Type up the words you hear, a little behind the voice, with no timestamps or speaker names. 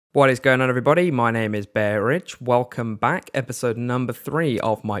What is going on, everybody? My name is Bearridge. Welcome back, episode number 3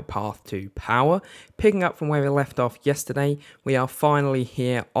 of my path to power. Picking up from where we left off yesterday, we are finally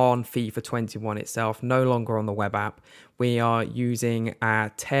here on FIFA 21 itself, no longer on the web app. We are using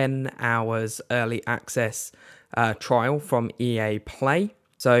our 10 hours early access trial from EA Play.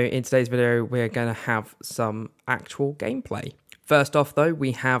 So in today's video, we're going to have some actual gameplay. First off, though,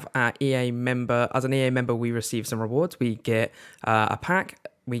 we have our EA member. As an EA member, we receive some rewards. We get a pack.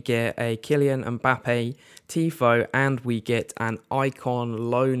 We get a Kylian Mbappe Tifo, and we get an Icon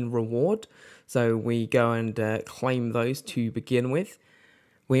loan reward. So we go and claim those to begin with.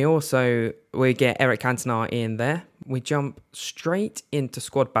 We get Eric Cantona in there. We jump straight into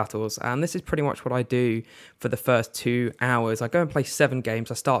squad battles, and this is pretty much what I do for the first 2 hours. I go and play 7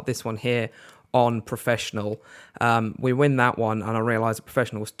 games. I start this one here on professional. We win that one, and I realised the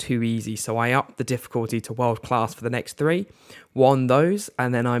professional was too easy, so I upped the difficulty to world class for the next 3, won those,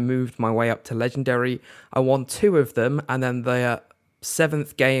 and then I moved my way up to legendary. I won 2 of them, and then the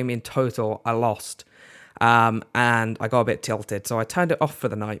 7th game in total I lost, and I got a bit tilted, so I turned it off for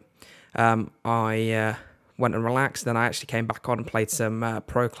the night. I went and relaxed, then I actually came back on and played some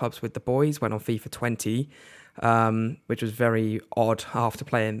pro clubs with the boys, went on FIFA 20, which was very odd after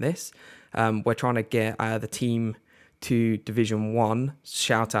playing this. We're trying to get the team to Division 1.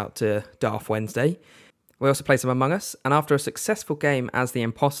 Shout out to Darth Wednesday. We also played some Among Us, and after a successful game as the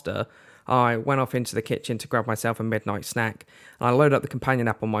imposter, I went off into the kitchen to grab myself a midnight snack, and I loaded up the companion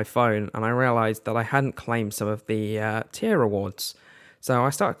app on my phone, and I realised that I hadn't claimed some of the tier rewards. So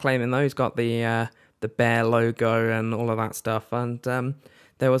I started claiming those, got the bear logo and all of that stuff, and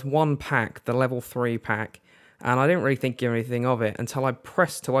there was one pack, the level 3 pack, and I didn't really think anything of it until I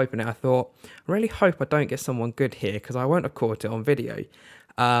pressed to open it. I thought, I really hope I don't get someone good here, because I won't have caught it on video.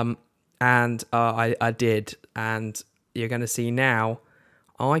 And I did, and you're going to see now,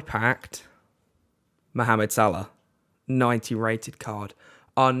 I packed Mohamed Salah, 90 rated card,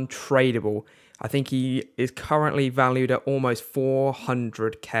 untradeable. I think he is currently valued at almost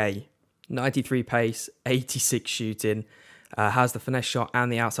 400k, 93 pace, 86 shooting, has the finesse shot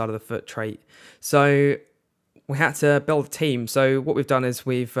and the outside of the foot trait. So we had to build a team. So what we've done is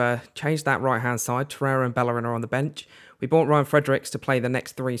we've changed that right-hand side. Torreira and Bellerin are on the bench. We bought Ryan Fredericks to play the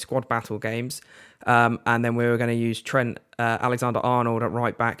next 3 squad battle games. And then we were going to use Trent Alexander-Arnold at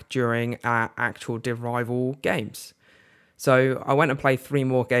right back during our actual Div Rival games. So I went and played 3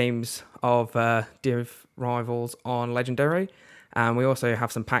 more games of Div Rivals on Legendary. And we also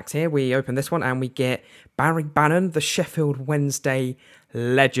have some packs here. We open this one and we get Barry Bannon, the Sheffield Wednesday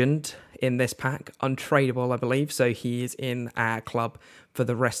legend, in this pack. Untradeable, I believe. So he is in our club for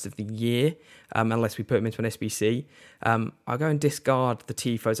the rest of the year, unless we put him into an SBC. I'll go and discard the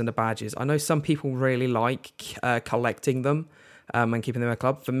Tifos and the badges. I know some people really like collecting them and keeping them in a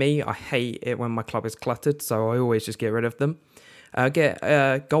club. For me, I hate it when my club is cluttered, so I always just get rid of them. Get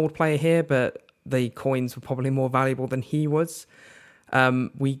a gold player here, but the coins were probably more valuable than he was.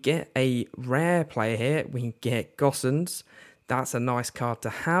 We get a rare player here. We get Gossens. That's a nice card to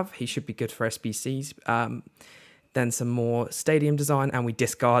have. He should be good for SBCs. Then some more stadium design, and we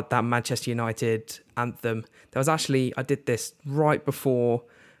discard that Manchester United anthem. There was actually, I did this right before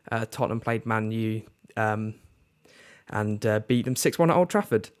Tottenham played Man U and beat them 6-1 at Old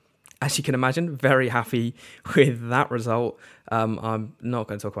Trafford. As you can imagine, very happy with that result. I'm not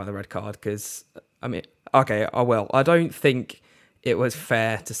going to talk about the red card because, I mean, okay, I will. I don't think it was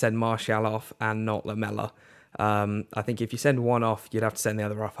fair to send Martial off and not Lamella. I think if you send one off, you'd have to send the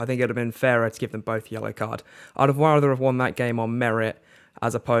other off. I think it would have been fairer to give them both a yellow card. I'd have rather have won that game on merit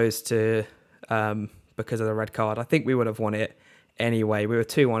as opposed to because of the red card. I think we would have won it anyway. We were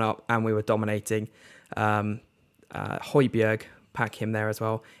 2-1 up and we were dominating. Højbjerg, pack him there as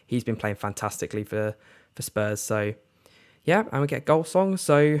well. He's been playing fantastically for Spurs. So yeah, and we get goal song.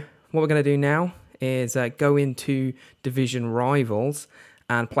 So what we're going to do now is go into Division Rivals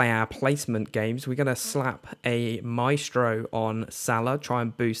and play our placement games. We're going to slap a Maestro on Salah, try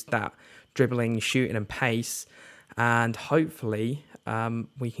and boost that dribbling, shooting and pace, and hopefully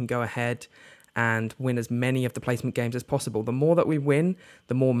we can go ahead and win as many of the placement games as possible. The more that we win,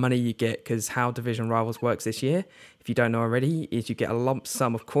 the more money you get, because how Division Rivals works this year, if you don't know already, is you get a lump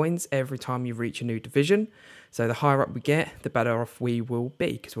sum of coins every time you reach a new division. So the higher up we get, the better off we will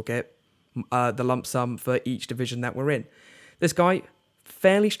be, because we'll get the lump sum for each division that we're in. This guy,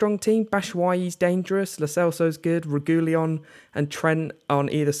 fairly strong team. Batshuayi's dangerous. Lo Celso's good. Regulion and Trent on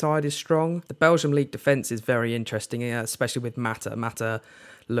either side is strong. The Belgium League defence is very interesting, especially with Mata. Mata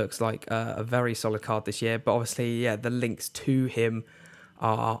looks like a very solid card this year, but obviously, yeah, the links to him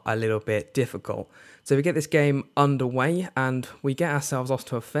are a little bit difficult. So we get this game underway and we get ourselves off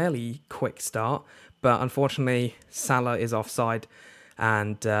to a fairly quick start, but unfortunately Salah is offside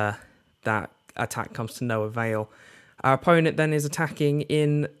and that attack comes to no avail. Our opponent then is attacking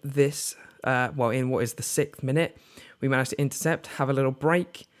in this, in what is the 6th minute. We manage to intercept, have a little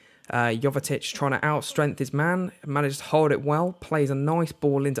break. Jovetic trying to outstrength his man, manages to hold it well, plays a nice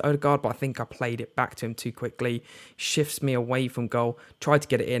ball into Odegaard, but I think I played it back to him too quickly, shifts me away from goal, tried to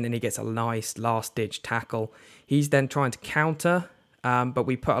get it in, and he gets a nice last-ditch tackle. He's then trying to counter, but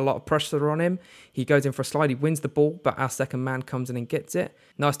we put a lot of pressure on him. He goes in for a slide, he wins the ball, but our second man comes in and gets it.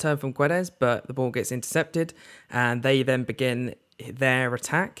 Nice turn from Guedes, but the ball gets intercepted, and they then begin their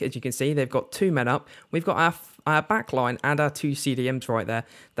attack. As you can see, they've got 2 men up. We've got our back line and our 2 CDMs right there.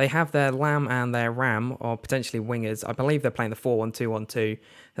 They have their Lamb and their Ram, or potentially wingers. I believe they're playing the 4-1-2-1-2.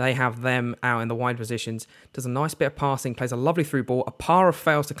 They have them out in the wide positions. Does a nice bit of passing, plays a lovely through ball. Apara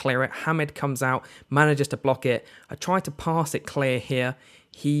fails to clear it. Hamid comes out, manages to block it. I tried to pass it clear here.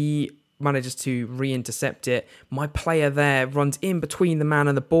 He manages to re-intercept it. My player there runs in between the man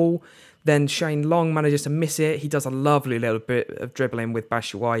and the ball. Then Shane Long manages to miss it. He does a lovely little bit of dribbling with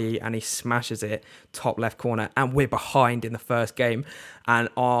Batshuayi and he smashes it top left corner. And we're behind in the first game. And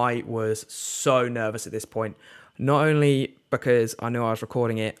I was so nervous at this point. Not only because I knew I was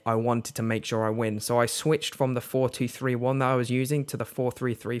recording it, I wanted to make sure I win. So I switched from the 4-2-3-1 that I was using to the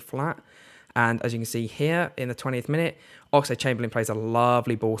 4-3-3 flat. And as you can see here in the 20th minute, Oxlade-Chamberlain plays a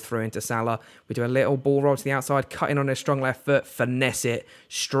lovely ball through into Salah. We do a little ball roll to the outside, cut in on a strong left foot, finesse it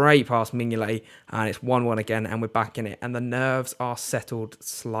straight past Mignolet, and it's 1-1 again, and we're back in it. And the nerves are settled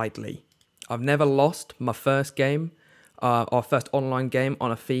slightly. I've never lost my first game, our first online game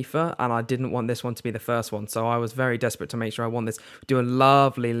on a FIFA, and I didn't want this one to be the first one, so I was very desperate to make sure I won this. We do a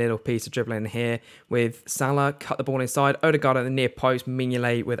lovely little piece of dribbling here with Salah, cut the ball inside, Odegaard at the near post,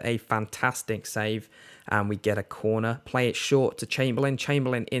 Mignolet with a fantastic save, and we get a corner. Play it short to Chamberlain,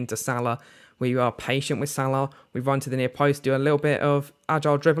 Chamberlain into Salah. We are patient with Salah. We run to the near post, do a little bit of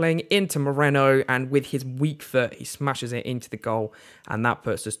agile dribbling into Moreno, and with his weak foot, he smashes it into the goal, and that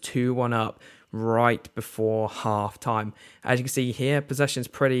puts us 2-1 up right before half time. As you can see here, possession's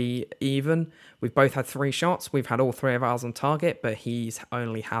pretty even. We've both had 3 shots. We've had all 3 of ours on target, but he's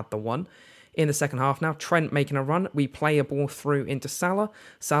only had the 1. In the second half now, Trent making a run. We play a ball through into Salah.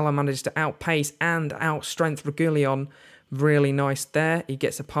 Salah manages to outpace and outstrength Reguilon. Really nice there. He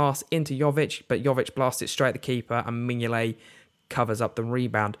gets a pass into Jovic, but Jovic blasts it straight at the keeper and Mignolet covers up the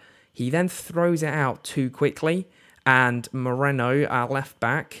rebound. He then throws it out too quickly and Moreno, our left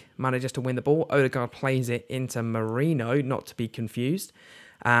back, manages to win the ball. Odegaard plays it into Marino, not to be confused.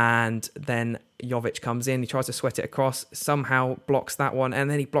 And then Jovic comes in, he tries to sweat it across, somehow blocks that one, and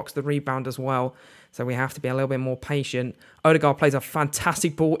then he blocks the rebound as well. So we have to be a little bit more patient. Odegaard plays a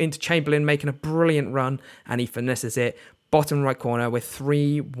fantastic ball into Chamberlain, making a brilliant run, and he finesses it. Bottom right corner, we're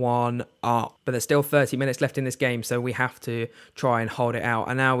 3-1 up. But there's still 30 minutes left in this game, so we have to try and hold it out.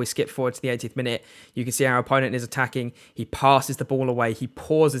 And now we skip forward to the 80th minute. You can see our opponent is attacking. He passes the ball away. He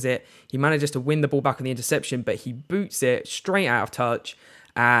pauses it. He manages to win the ball back on the interception, but he boots it straight out of touch.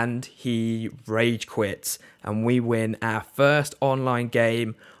 And he rage quits. And we win our first online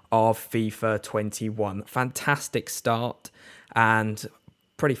game of FIFA 21. Fantastic start. And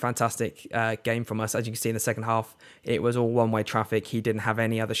pretty fantastic game from us. As you can see in the second half, it was all one-way traffic. He didn't have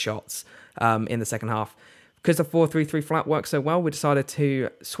any other shots in the second half. Because the 4-3-3 flat works so well, we decided to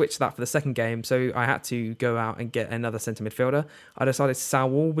switch that for the second game. So I had to go out and get another centre midfielder. I decided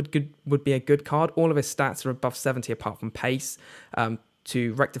Saul would be a good card. All of his stats are above 70 apart from pace.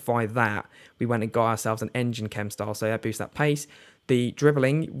 To rectify that, we went and got ourselves an engine chem style, so that boosts that pace. The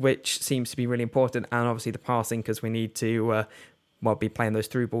dribbling, which seems to be really important, and obviously the passing, because we need to be playing those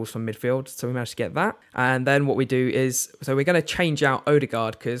through balls from midfield. So we managed to get that. And then what we do is, so we're going to change out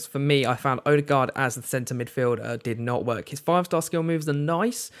Odegaard, because for me, I found Odegaard as the centre midfielder did not work. His 5-star skill moves are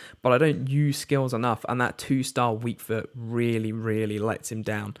nice, but I don't use skills enough, and that 2-star weak foot really, really lets him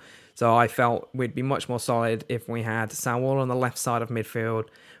down. So I felt we'd be much more solid if we had Saul on the left side of midfield,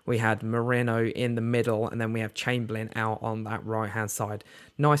 we had Moreno in the middle, and then we have Chamberlain out on that right-hand side.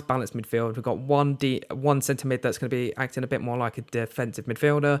 Nice balanced midfield. We've got one centre mid that's going to be acting a bit more like a defensive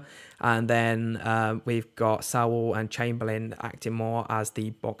midfielder, and then we've got Saul and Chamberlain acting more as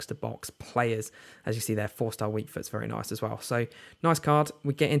the box-to-box players. As you see there, 4-star weak foot's very nice as well. So nice card.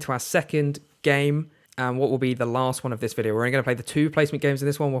 We get into our second game. And what will be the last one of this video. We're only going to play the 2 placement games in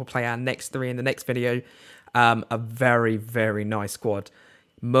this one. We'll play our next 3 in the next video. A very, very nice squad.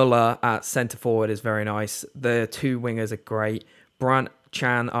 Muller at centre forward is very nice. The 2 wingers are great. Brandt,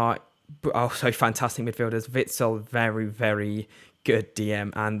 Chan are also fantastic midfielders. Witzel, very, very good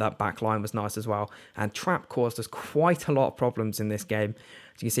DM, and that back line was nice as well. And trap caused us quite a lot of problems in this game.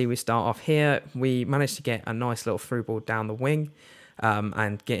 As you can see, we start off here. We managed to get a nice little through ball down the wing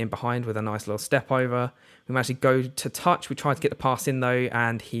and get in behind with a nice little step over. We managed to go to touch. We tried to get the pass in though,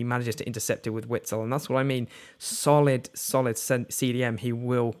 and he manages to intercept it with Witzel. And that's what I mean. Solid CDM. He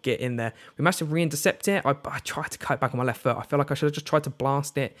will get in there. We managed to re-intercept it. I tried to cut back on my left foot. I feel like I should have just tried to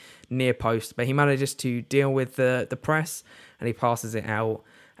blast it near post, but he manages to deal with the press, and he passes it out.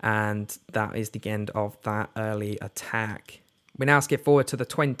 And that is the end of that early attack. We now skip forward to the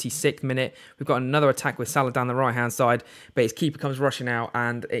 26th minute. We've got another attack with Salah down the right-hand side, but his keeper comes rushing out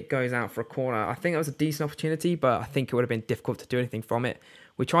and it goes out for a corner. I think that was a decent opportunity, but I think it would have been difficult to do anything from it.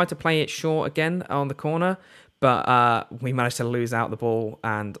 We tried to play it short again on the corner, but we managed to lose out the ball,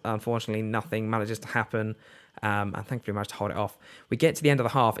 and unfortunately nothing manages to happen. And thankfully managed to hold it off. We get to the end of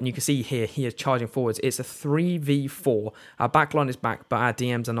the half, and you can see here he is charging forwards. It's a 3v4. Our back line is back, but our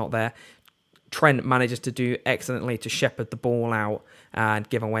DMs are not there. Trent manages to do excellently to shepherd the ball out and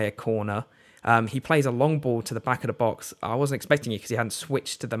give away a corner. He plays a long ball to the back of the box. I wasn't expecting it because he hadn't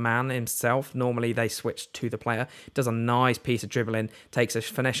switched to the man himself. Normally they switch to the player. Does a nice piece of dribbling, takes a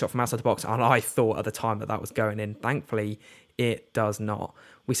finesse shot from outside the box, and I thought at the time that was going in. Thankfully, it does not.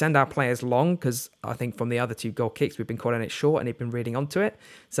 We send our players long because I think from the other two goal kicks, we've been calling it short and he'd been reading onto it.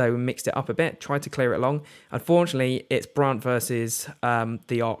 So we mixed it up a bit, tried to clear it long. Unfortunately, it's Brunt versus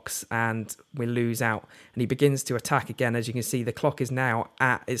the Ox, and we lose out. And he begins to attack again. As you can see, the clock is now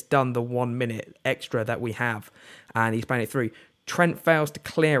it's done the 1 minute extra that we have. And he's playing it through. Trent fails to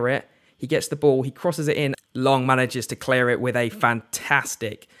clear it. He gets the ball, he crosses it in. Long manages to clear it with a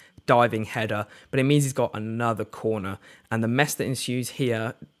fantastic diving header, but it means he's got another corner, and the mess that ensues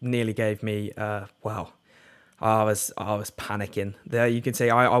here nearly gave me well, I was panicking. There you can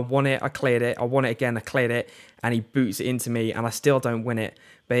see I won it, I cleared it, I won it again, I cleared it, and he boots it into me, and I still don't win it.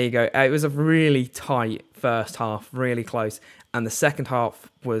 But there you go. It was a really tight first half, really close, and the second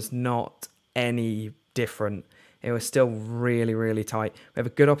half was not any different. It was still really, really tight. We have a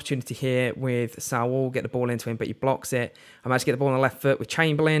good opportunity here with Saul, get the ball into him, but he blocks it. I managed to get the ball on the left foot with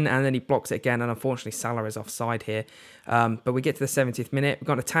Chamberlain, and then he blocks it again, and unfortunately Salah is offside here. But we get to the 70th minute. We've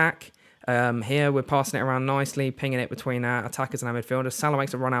got an attack. Here we're passing it around nicely, pinging it between our attackers and our midfielders. Salah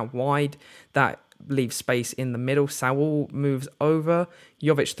makes a run out wide. That leaves space in the middle. Saul moves over.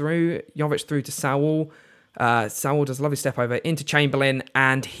 Jovic through to Saul. Saul does a lovely step over into Chamberlain,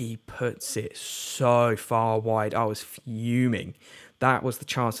 and he puts it so far wide. I was fuming. That was the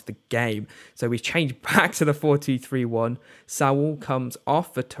chance of the game. So we change back to the 4-2-3-1. Saul comes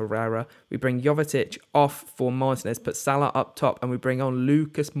off for Torreira. We bring Jovetic off for Martinez, put Salah up top, and we bring on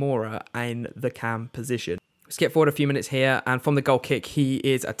Lucas Moura in the cam position. Skip forward a few minutes here, and from the goal kick, he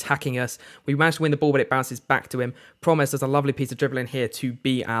is attacking us. We managed to win the ball, but it bounces back to him. Promise does a lovely piece of dribbling here to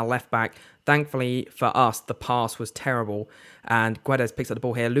beat our left back. Thankfully for us, the pass was terrible, and Guedes picks up the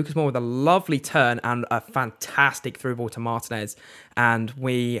ball here. Lucas Moura with a lovely turn and a fantastic through ball to Martinez, and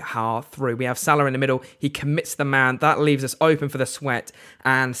we are through. We have Salah in the middle. He commits the man. That leaves us open for the sweat,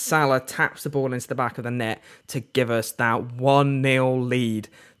 and Salah taps the ball into the back of the net to give us that 1-0 lead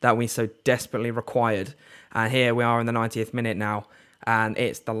that we so desperately required. And here we are in the 90th minute now, and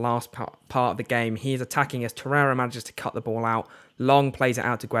it's the last part of the game. He's attacking us. Torreira manages to cut the ball out. Long plays it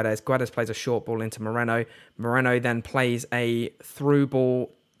out to Guedes. Guedes plays a short ball into Moreno. Moreno then plays a through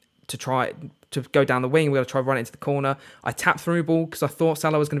ball to try to go down the wing. We're going to try to run it into the corner. I tapped through ball because I thought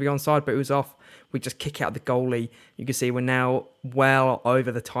Salah was going to be onside, but it was off. We just kick out the goalie. You can see we're now well over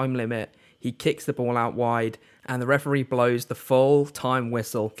the time limit. He kicks the ball out wide, and the referee blows the full time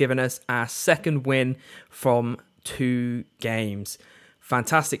whistle, giving us our second win from 2 games.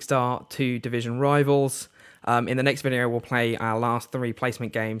 Fantastic start to division rivals. In the next video, we'll play our last 3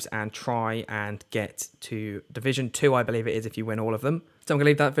 placement games and try and get to Division 2, I believe it is, if you win all of them. So I'm going to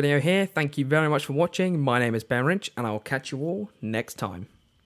leave that video here. Thank you very much for watching. My name is Bearridge, and I will catch you all next time.